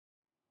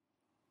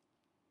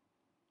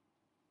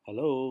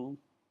Hello,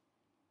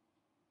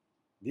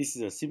 this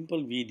is a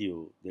simple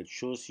video that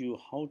shows you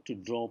how to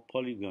draw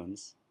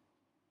polygons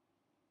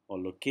or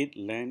locate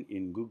land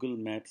in Google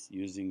Maps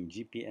using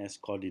GPS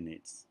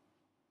coordinates.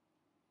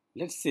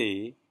 Let's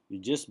say you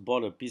just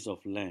bought a piece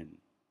of land,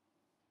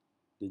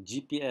 the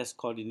GPS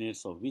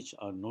coordinates of which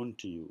are known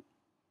to you.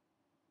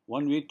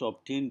 One way to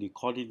obtain the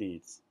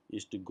coordinates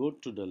is to go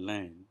to the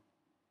land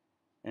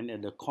and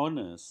at the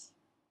corners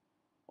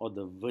or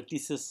the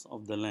vertices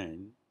of the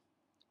land,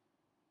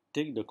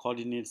 take the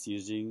coordinates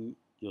using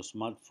your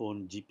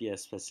smartphone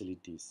GPS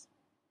facilities.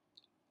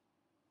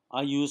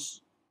 I use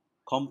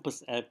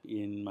Compass app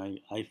in my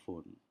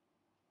iPhone.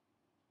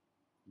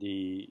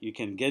 You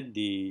can get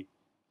the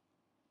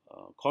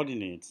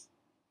coordinates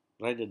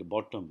right at the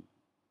bottom,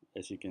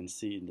 as you can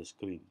see in the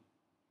screen.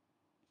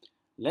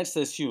 Let's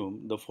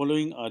assume the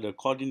following are the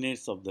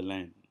coordinates of the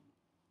land.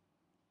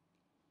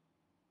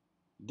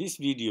 This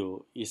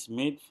video is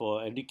made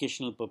for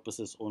educational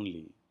purposes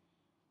only.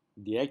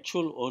 The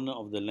actual owner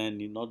of the land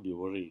need not be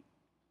worried.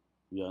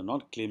 We are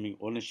not claiming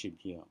ownership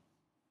here.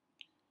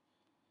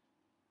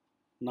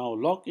 Now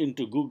log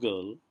into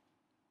Google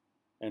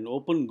and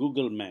open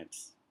Google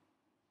Maps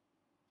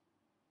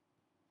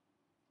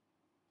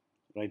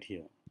right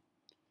here.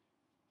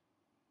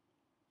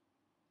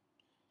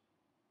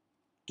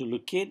 To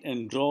locate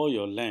and draw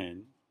your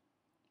land,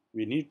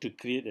 we need to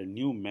create a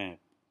new map.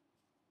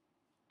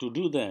 To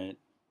do that,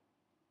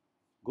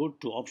 go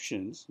to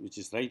options, which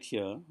is right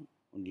here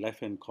on the left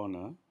hand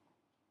corner.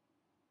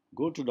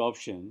 Go to the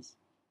options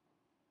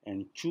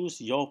and choose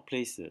your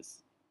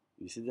places.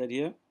 You see that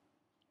here?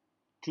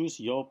 Choose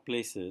your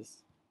places,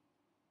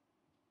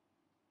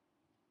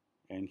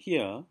 and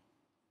here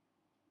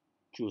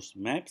choose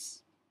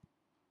maps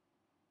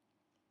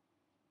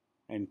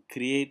and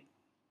create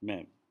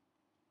map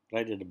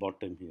right at the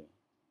bottom here,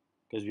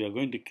 because we are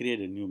going to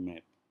create a new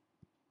map,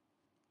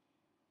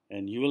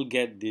 and you will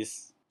get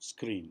this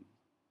screen.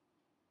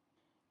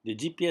 The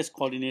GPS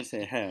coordinates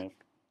I have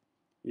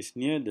is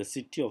near the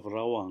city of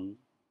Rawang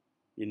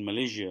in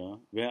Malaysia,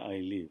 where I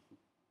live.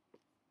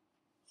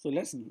 So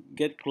let's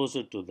get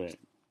closer to that.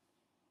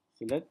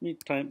 So let me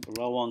type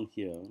Rawang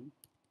here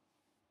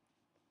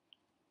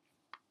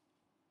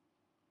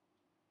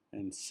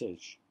and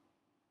search.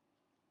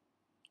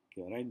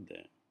 Okay, right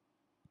there.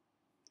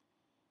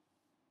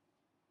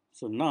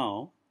 So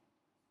now,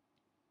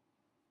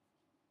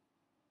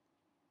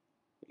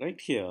 right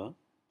here,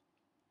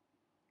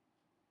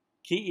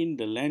 key in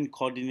the land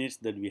coordinates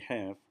that we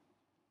have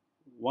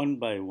one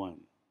by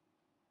one,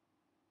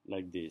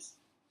 like this.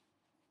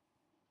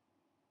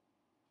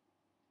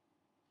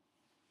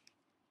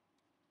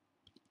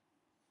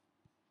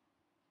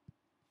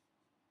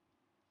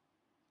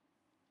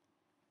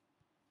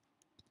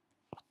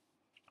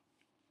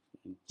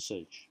 And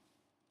search.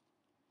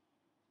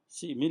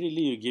 See,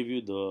 immediately you give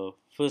you the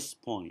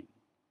first point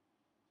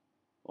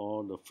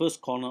or the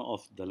first corner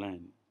of the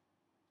land.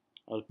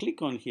 I'll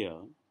click on here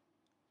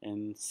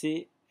and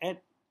say add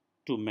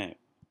to map.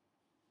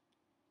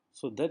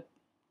 So that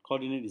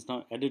coordinate is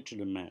now added to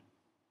the map.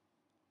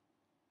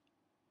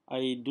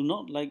 I do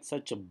not like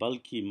such a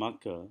bulky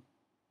marker,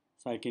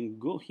 so I can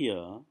go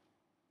here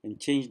and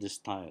change the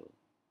style.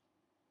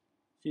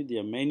 See, there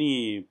are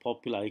many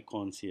popular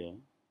icons here.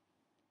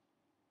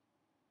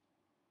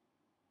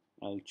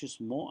 I'll choose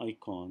more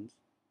icons,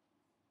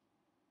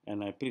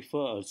 and I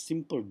prefer a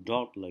simple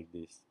dot like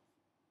this.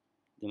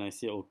 Then I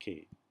say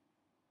OK,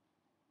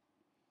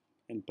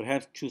 and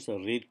perhaps choose a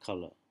red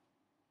color.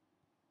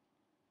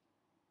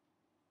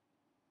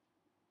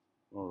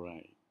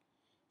 Alright,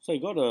 so I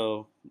got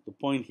the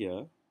point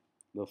here,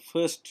 the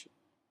first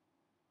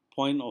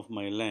point of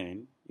my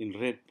land in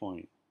red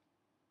point.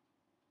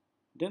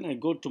 Then I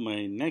go to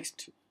my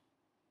next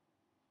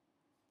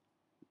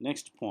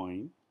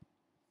point,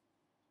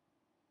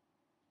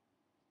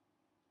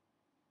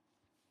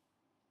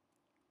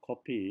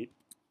 copy it,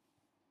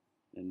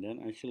 and then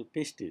I shall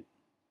paste it.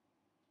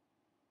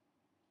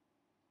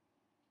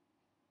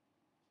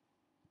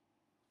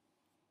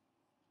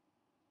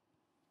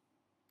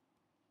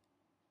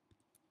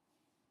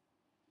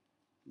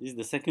 This is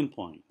the second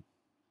point.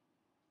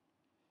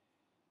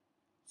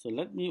 So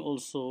let me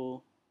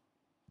also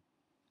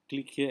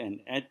click here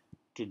and add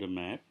to the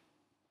map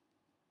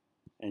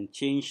and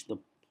change the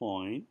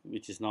point,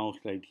 which is now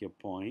right here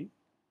point,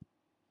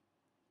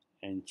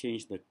 and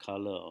change the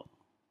color.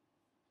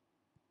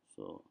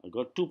 So I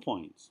got 2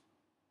 points.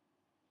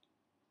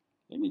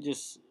 Let me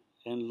just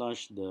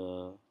enlarge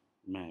the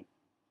map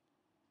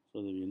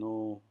so that we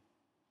know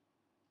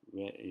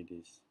where it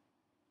is.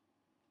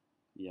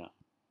 Yeah.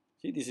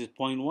 See, this is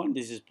point 1,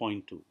 this is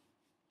point 2.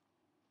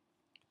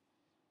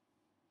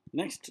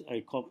 Next,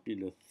 I copy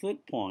the third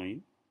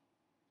point.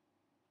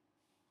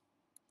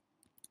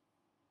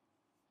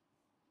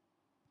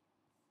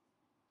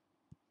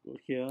 Go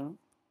here,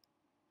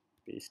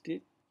 paste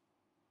it,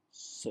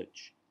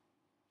 search.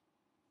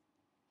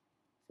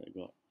 So I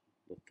got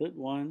the third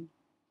one,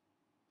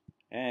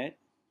 add,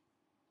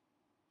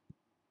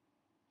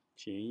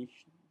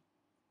 change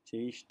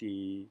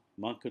the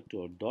marker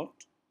to a dot,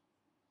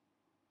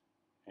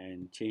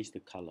 and change the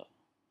color.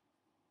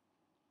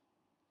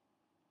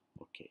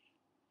 Okay.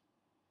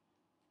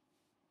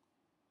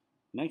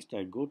 Next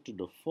I go to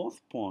the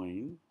fourth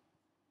point.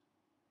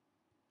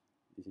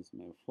 This is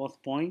my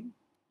fourth point.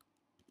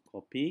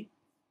 Copy.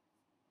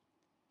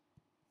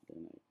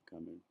 Then I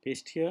come and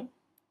paste here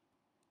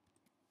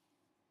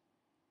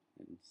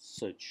and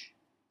search.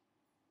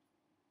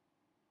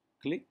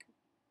 Click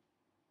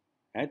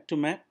add to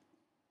map.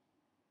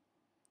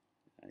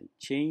 I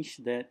change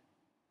that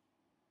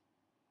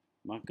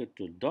marker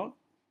to dot,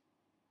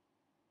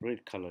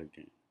 red color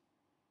again.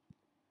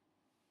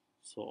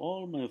 So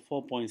all my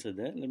 4 points are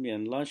there. Let me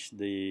enlarge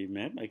the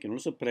map. I can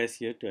also press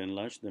here to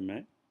enlarge the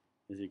map,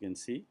 as you can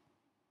see.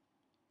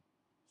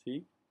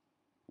 See?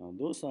 Now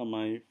those are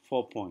my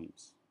 4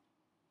 points.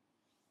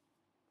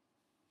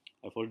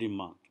 I've already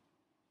marked.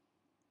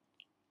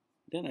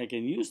 Then I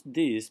can use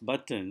this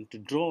button to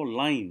draw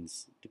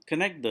lines to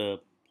connect the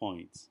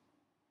points.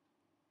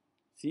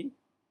 See?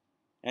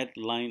 Add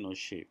line or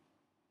shape.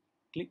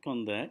 Click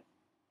on that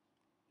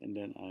and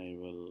then I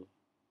will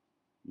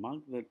mark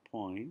that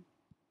point.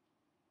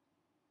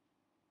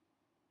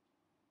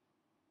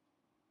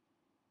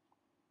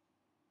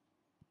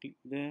 Click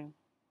there,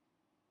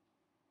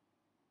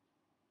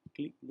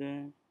 click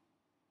there,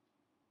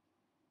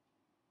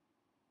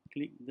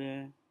 click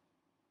there,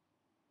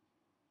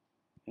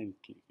 and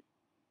click.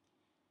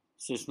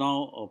 So it's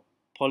now a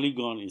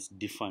polygon is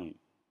defined.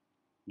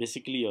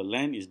 Basically your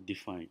land is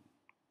defined.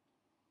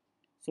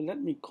 So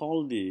let me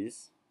call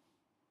this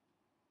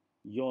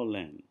your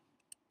land.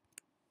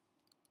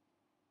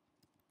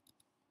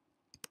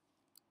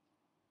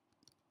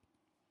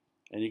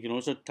 And you can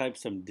also type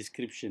some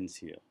descriptions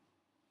here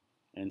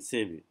and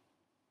save it.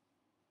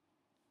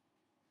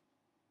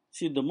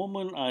 See, the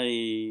moment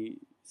I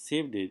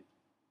saved it,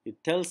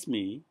 it tells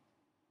me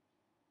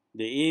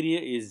the area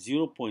is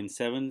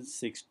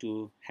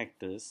 0.762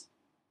 hectares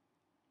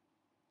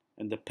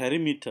and the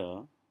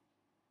perimeter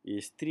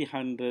is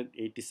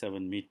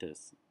 387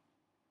 meters.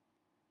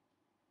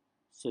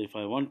 So if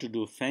I want to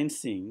do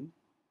fencing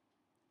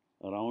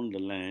around the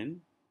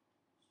land,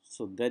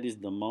 so that is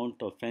the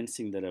amount of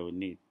fencing that I would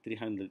need,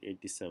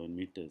 387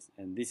 meters,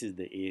 and this is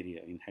the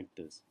area in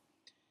hectares.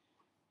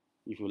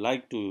 If you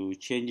like to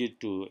change it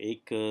to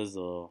acres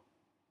or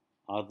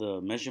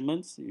other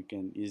measurements, you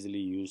can easily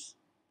use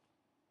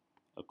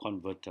a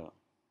converter.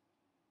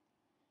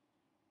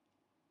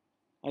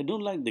 I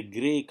don't like the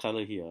gray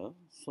color here,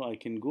 so I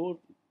can go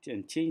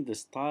and change the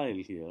style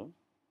here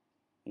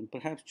and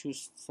perhaps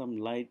choose some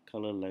light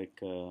color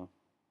like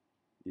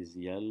this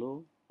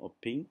yellow or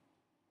pink.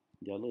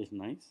 Yellow is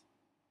nice.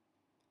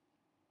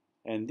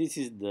 And this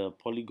is the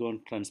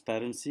polygon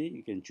transparency.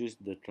 You can choose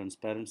the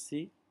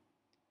transparency.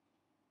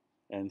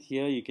 And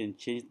here you can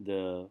change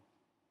the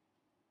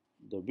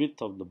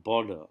width of the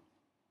border.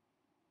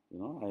 You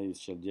know, I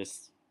shall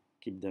just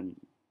keep them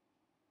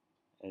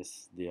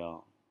as they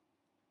are.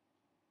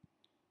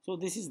 So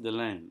this is the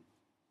land.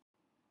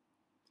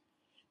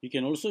 You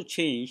can also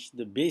change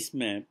the base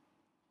map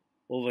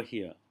over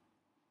here.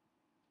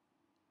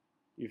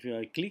 If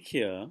I click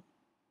here,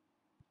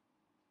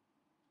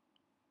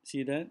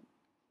 see that?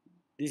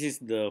 This is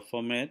the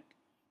format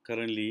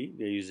currently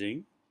we are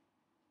using.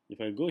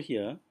 If I go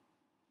here,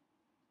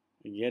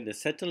 I get a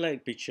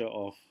satellite picture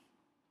of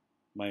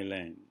my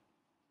land.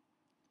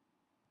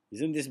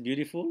 Isn't this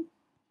beautiful?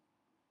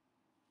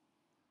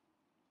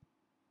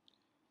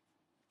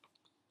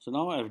 So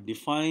now I've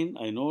defined,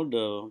 I know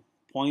the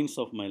points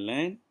of my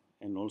land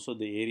and also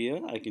the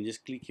area. I can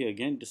just click here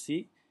again to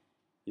see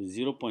is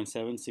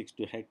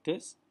 0.762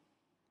 hectares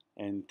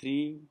and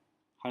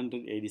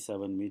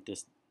 387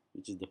 meters,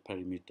 which is the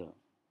perimeter.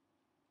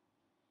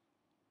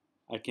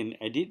 I can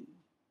edit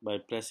by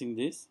pressing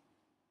this.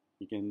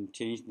 You can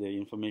change the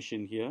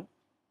information here,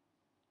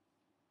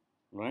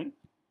 right?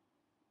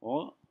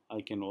 Or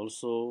I can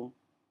also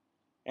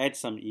add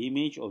some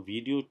image or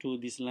video to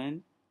this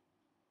land,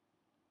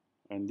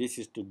 and this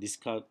is to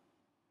discard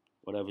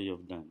whatever you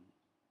have done.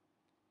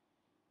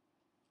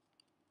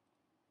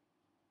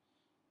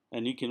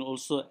 And you can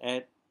also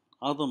add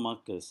other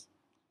markers,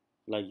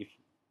 like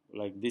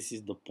this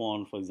is the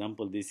pond, for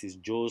example, this is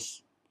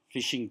Joe's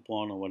fishing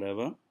pond or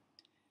whatever.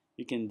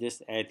 You can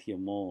just add here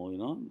more,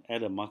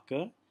 add a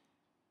marker,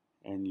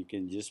 and you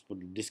can just put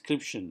a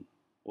description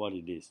what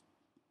it is.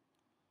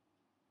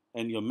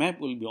 And your map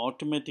will be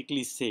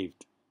automatically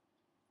saved.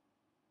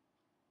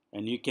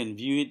 And you can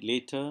view it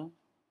later,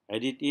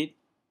 edit it,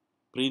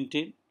 print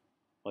it,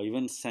 or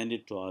even send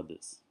it to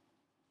others.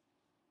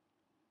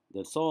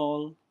 That's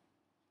all.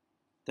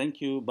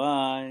 Thank you.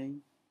 Bye.